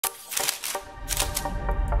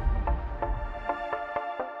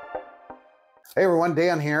Hey everyone,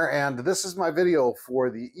 Dan here, and this is my video for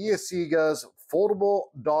the EHEYCIGA's foldable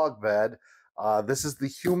dog bed. This is the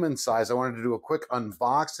human size. I wanted to do a quick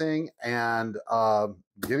unboxing and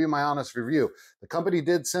give you my honest review. The company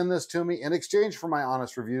did send this to me in exchange for my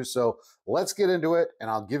honest review, so let's get into it and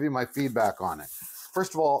I'll give you my feedback on it.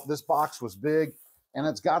 First of all, this box was big and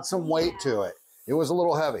it's got some weight to it. It was a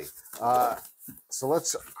little heavy. So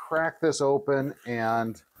let's crack this open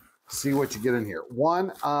and see what you get in here.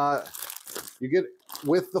 One, you get,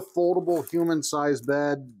 with the foldable human-sized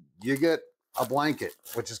bed, you get a blanket,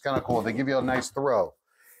 which is kind of cool. They give you a nice throw.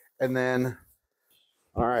 And then,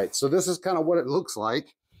 all right, so this is kind of what it looks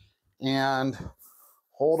like. And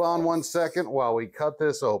hold on one second while we cut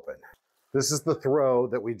this open. This is the throw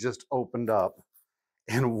that we just opened up.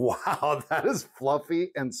 And wow, that is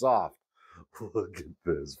fluffy and soft. Look at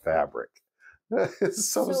this fabric. It's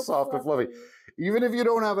so soft and fluffy. Even if you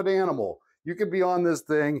don't have an animal, you could be on this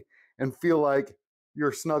thing and feel like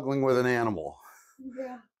you're snuggling with an animal.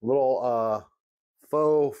 Yeah. Little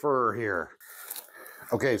faux fur here.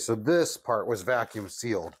 Okay, so this part was vacuum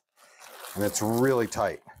sealed and it's really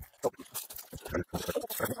tight.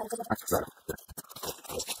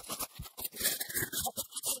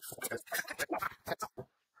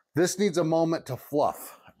 This needs a moment to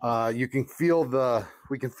fluff. You can feel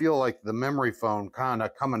we can feel like the memory foam kind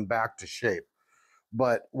of coming back to shape.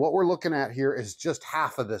 But what we're looking at here is just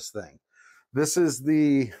half of this thing. This is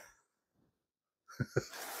the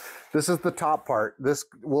this is the top part. This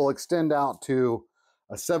will extend out to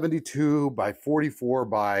a 72 by 44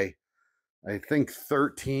 by I think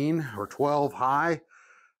 13 or 12 high.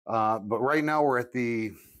 But right now we're at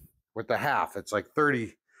the half. It's like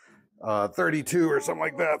 32 or something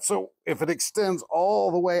like that. So if it extends all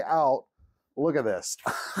the way out, look at this.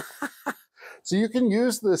 So you can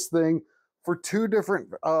use this thing for two different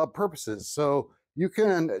purposes. So you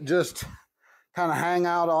can just kind of hang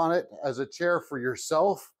out on it as a chair for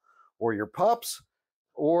yourself or your pups,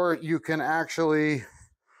 or you can actually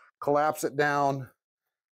collapse it down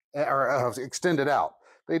or extend it out.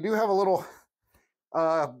 They do have a little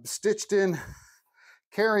stitched in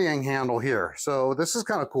carrying handle here. So this is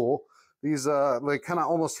kind of cool. These like kind of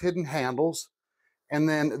almost hidden handles. And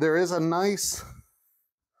then there is a nice,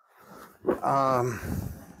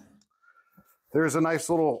 there's a nice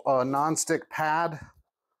little non-stick pad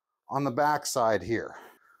on the back side here.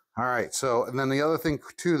 All right, so, and then the other thing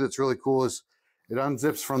too that's really cool is it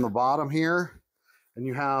unzips from the bottom here and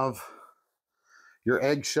you have your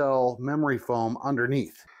eggshell memory foam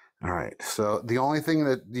underneath. All right, so the only thing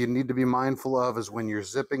that you need to be mindful of is when you're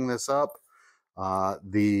zipping this up,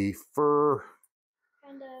 the fur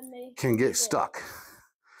can get stuck.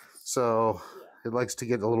 So it likes to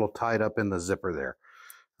get a little tied up in the zipper there.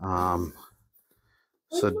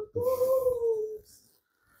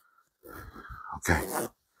 Okay.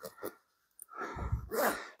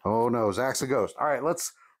 Oh no, Zach's a ghost. All right,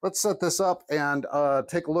 let's set this up and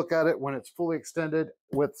take a look at it when it's fully extended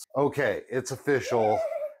with, okay, it's official.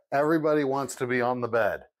 Everybody wants to be on the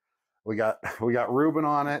bed. We got Ruben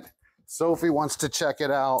on it. Sophie wants to check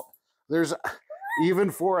it out. There's even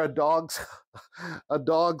for a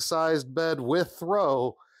dog-sized bed with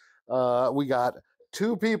throw, we got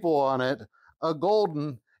two people on it, a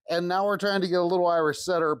golden, and now we're trying to get a little Irish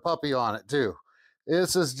setter puppy on it too.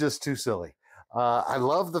 This is just too silly. I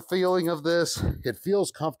love the feeling of this. It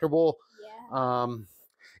feels comfortable. Yeah.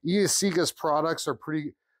 EHEYCIGA's products are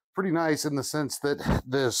pretty nice in the sense that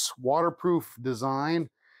this waterproof design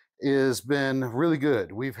has been really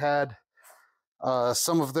good. We've had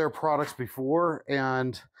some of their products before,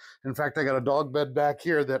 and in fact, I got a dog bed back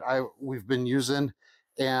here that we've been using,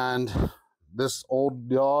 and this old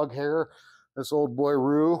dog here, this old boy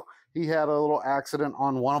Roo, he had a little accident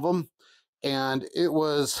on one of them, and it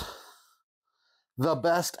was the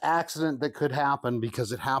best accident that could happen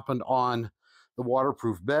because it happened on the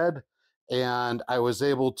waterproof bed, and I was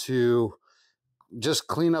able to just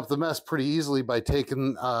clean up the mess pretty easily by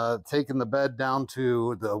taking the bed down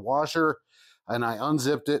to the washer, and I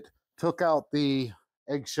unzipped it, took out the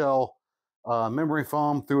eggshell memory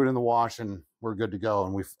foam, threw it in the wash, and we're good to go.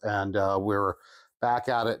 And we're back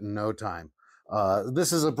at it in no time.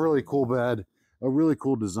 This is a really cool bed, a really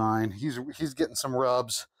cool design. He's getting some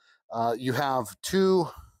rubs. You have two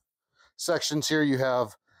sections here. You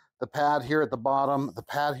have the pad here at the bottom, the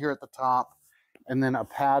pad here at the top, and then a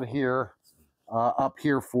pad here up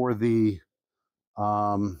here for the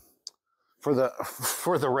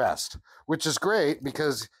rest, which is great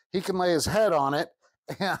because he can lay his head on it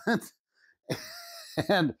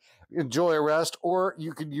and enjoy a rest, or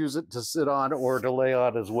you could use it to sit on or to lay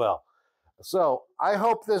on as well. So I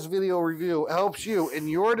hope this video review helps you in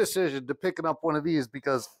your decision to picking up one of these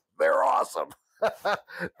because they're awesome.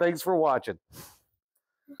 Thanks for watching.